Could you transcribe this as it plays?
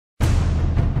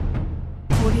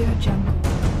Audio Jungle.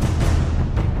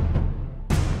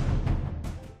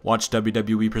 Watch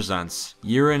WWE Presents.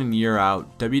 Year in and year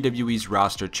out, WWE's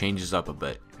roster changes up a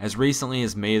bit. As recently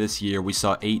as May this year, we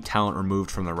saw 8 talent removed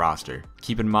from the roster.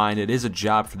 Keep in mind, it is a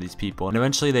job for these people, and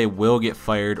eventually they will get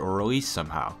fired or released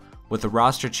somehow. With the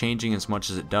roster changing as much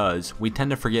as it does, we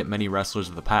tend to forget many wrestlers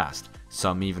of the past,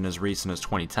 some even as recent as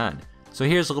 2010. So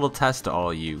here's a little test to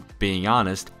all of you. Being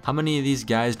honest, how many of these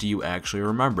guys do you actually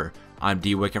remember? I'm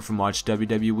D Wicket from Watch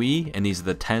WWE, and these are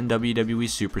the 10 WWE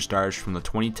superstars from the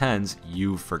 2010s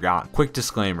you've forgotten. Quick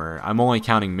disclaimer, I'm only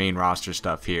counting main roster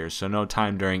stuff here, so no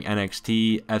time during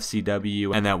NXT,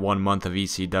 FCW, and that 1 month of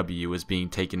ECW is being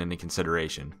taken into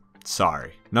consideration.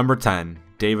 Sorry. Number 10,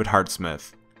 David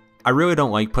Hart-Smith. I really don't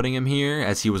like putting him here,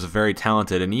 as he was a very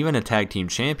talented and even a tag team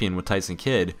champion with Tyson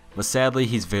Kidd, but sadly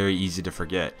he's very easy to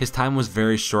forget. His time was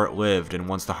very short-lived, and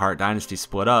once the Hart Dynasty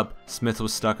split up, Smith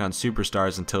was stuck on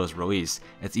Superstars until his release.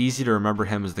 It's easy to remember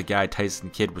him as the guy Tyson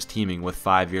Kidd was teaming with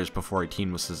 5 years before he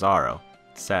teamed with Cesaro.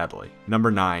 Sadly. Number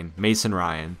 9, Mason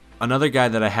Ryan. Another guy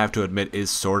that I have to admit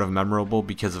is sort of memorable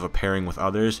because of a pairing with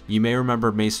others. You may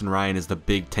remember Mason Ryan as the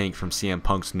big tank from CM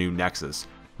Punk's new Nexus.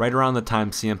 Right around the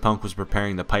time CM Punk was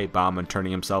preparing the pipe bomb and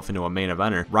turning himself into a main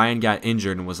eventer, Ryan got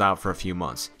injured and was out for a few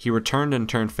months. He returned and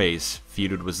turned face,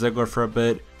 feuded with Ziggler for a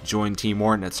bit, joined Team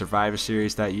Orton at Survivor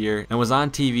Series that year, and was on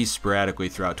TV sporadically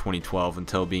throughout 2012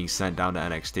 until being sent down to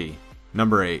NXT.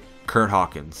 Number 8, Curt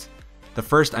Hawkins. The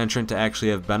first entrant to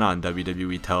actually have been on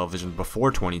WWE television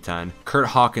before 2010, Curt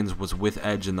Hawkins was with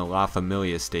Edge in the La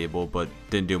Familia stable, but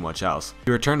didn't do much else.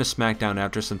 He returned to SmackDown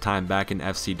after some time back in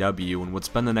FCW and would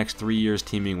spend the next 3 years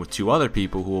teaming with 2 other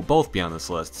people who will both be on this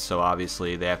list, so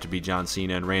obviously they have to be John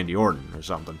Cena and Randy Orton or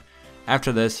something.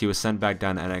 After this, he was sent back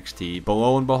down to NXT, but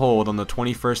lo and behold, on the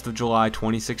 21st of July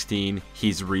 2016,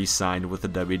 he's re-signed with the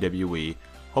WWE.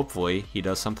 Hopefully, he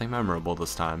does something memorable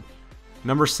this time.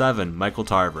 Number 7, Michael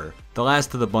Tarver. The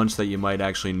last of the bunch that you might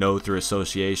actually know through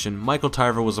association, Michael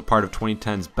Tarver was a part of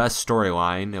 2010's best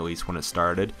storyline, at least when it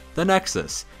started, The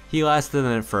Nexus. He lasted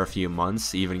in it for a few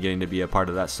months, even getting to be a part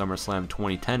of that SummerSlam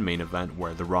 2010 main event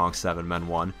where the wrong 7 men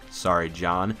won. Sorry,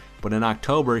 John. But in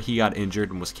October, he got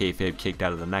injured and was kayfabe kicked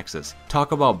out of the Nexus.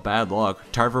 Talk about bad luck,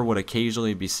 Tarver would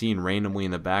occasionally be seen randomly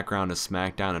in the background of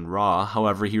SmackDown and Raw,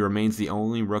 however he remains the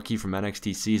only rookie from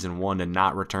NXT Season 1 to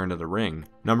not return to the ring.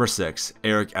 Number 6,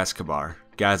 Eric Escobar.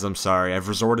 Guys, I'm sorry, I've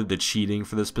resorted to cheating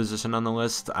for this position on the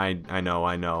list. I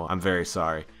know, I'm very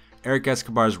sorry. Eric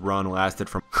Escobar's run lasted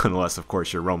from, unless of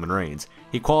course you're Roman Reigns.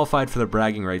 He qualified for the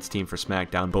bragging rights team for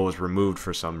SmackDown but was removed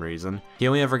for some reason. He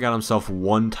only ever got himself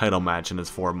 1 title match in his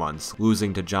 4 months,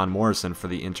 losing to John Morrison for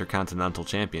the Intercontinental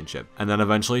Championship, and then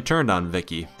eventually turned on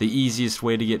Vicky, the easiest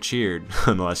way to get cheered,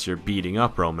 unless you're beating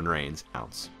up Roman Reigns.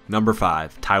 Number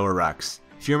 5, Tyler Rex.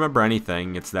 If you remember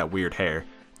anything, it's that weird hair.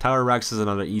 Tyler Rex is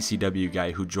another ECW guy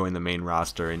who joined the main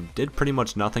roster and did pretty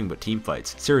much nothing but team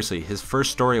fights. Seriously, his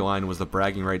first storyline was the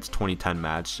Bragging Rights 2010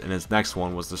 match, and his next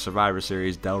one was the Survivor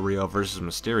Series Del Rio vs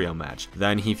Mysterio match.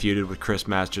 Then he feuded with Chris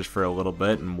Masters for a little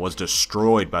bit and was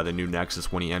destroyed by the new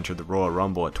Nexus when he entered the Royal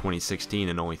Rumble at 2016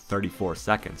 in only 34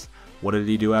 seconds. What did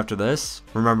he do after this?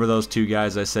 Remember those 2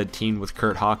 guys I said teamed with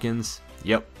Curt Hawkins?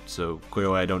 Yep, so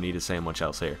clearly I don't need to say much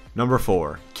else here. Number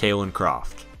 4, Kalen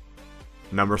Croft.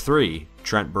 Number 3,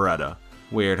 Trent Beretta.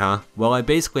 Weird, huh? Well, I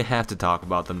basically have to talk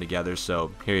about them together, so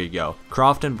here you go.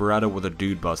 Croft and Beretta were the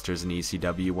dude busters in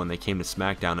ECW when they came to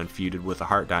SmackDown and feuded with the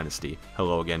Hart Dynasty,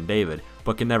 hello again David,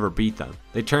 but could never beat them.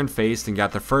 They turned face and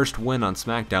got their first win on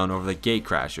SmackDown over the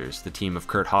Gatecrashers, the team of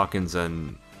Curt Hawkins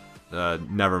and...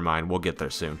 never mind, we'll get there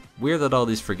soon. Weird that all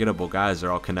these forgettable guys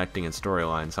are all connecting in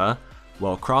storylines, huh?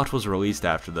 Well, Croft was released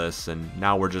after this, and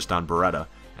now we're just on Beretta.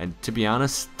 And to be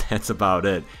honest, that's about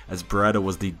it, as Beretta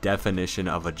was the definition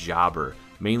of a jobber,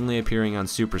 mainly appearing on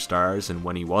Superstars, and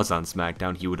when he was on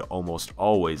SmackDown he would almost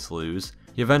always lose.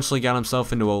 He eventually got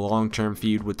himself into a long-term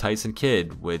feud with Tyson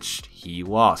Kidd, which he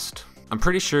lost. I'm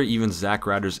pretty sure even Zack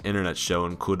Ryder's internet show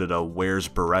included a Where's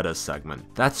Beretta segment.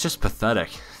 That's just pathetic.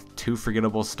 2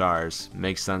 forgettable stars,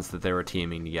 makes sense that they were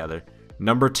teaming together.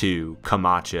 Number 2,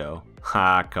 Camacho.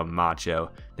 Ha,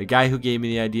 Camacho. The guy who gave me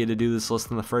the idea to do this list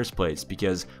in the first place,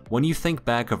 because when you think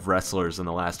back of wrestlers in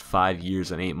the last 5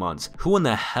 years and 8 months, who in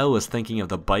the hell is thinking of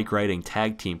the bike riding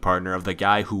tag team partner of the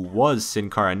guy who was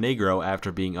Sin Cara Negro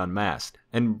after being unmasked?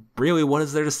 And really, what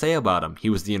is there to say about him?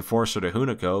 He was the enforcer to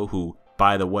Hunico, who,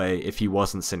 by the way, if he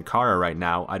wasn't Sin Cara right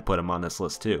now, I'd put him on this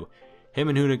list too. Him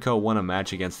and Hunico won a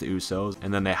match against the Usos,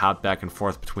 and then they hopped back and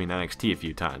forth between NXT a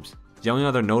few times. The only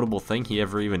other notable thing he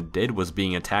ever even did was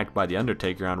being attacked by The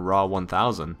Undertaker on Raw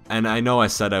 1000. And I know I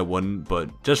said I wouldn't,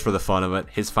 but just for the fun of it,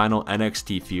 his final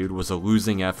NXT feud was a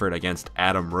losing effort against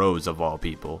Adam Rose of all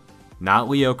people. not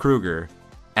Leo Kruger,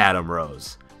 Adam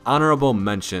Rose. Honorable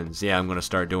mentions, yeah, I'm going to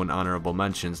start doing honorable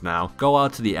mentions now, go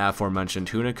out to the aforementioned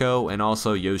Hunico and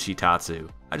also Yoshitatsu.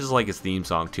 I just like his theme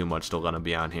song too much to let him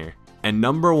be on here. And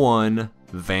number 1,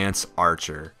 Vance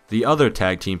Archer. The other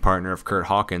tag team partner of Kurt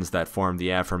Hawkins that formed the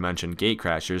aforementioned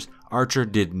Gatecrashers, Archer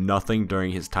did nothing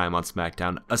during his time on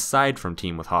SmackDown aside from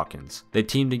team with Hawkins. They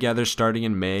teamed together starting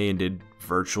in May and did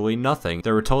virtually nothing.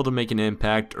 They were told to make an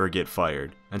impact or get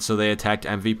fired. And so they attacked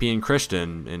MVP and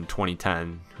Christian in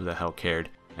 2010, who the hell cared.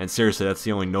 And seriously, that's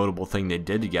the only notable thing they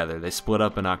did together. They split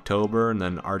up in October, and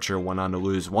then Archer went on to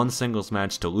lose one singles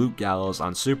match to Luke Gallows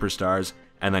on Superstars,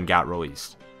 and then got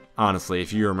released. Honestly,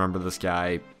 if you remember this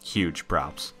guy, huge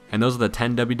props. And those are the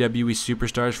 10 WWE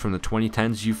superstars from the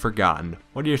 2010s you've forgotten.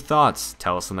 What are your thoughts?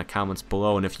 Tell us in the comments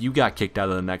below, and if you got kicked out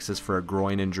of the Nexus for a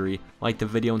groin injury, like the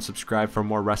video and subscribe for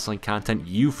more wrestling content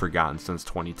you've forgotten since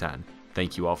 2010.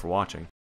 Thank you all for watching.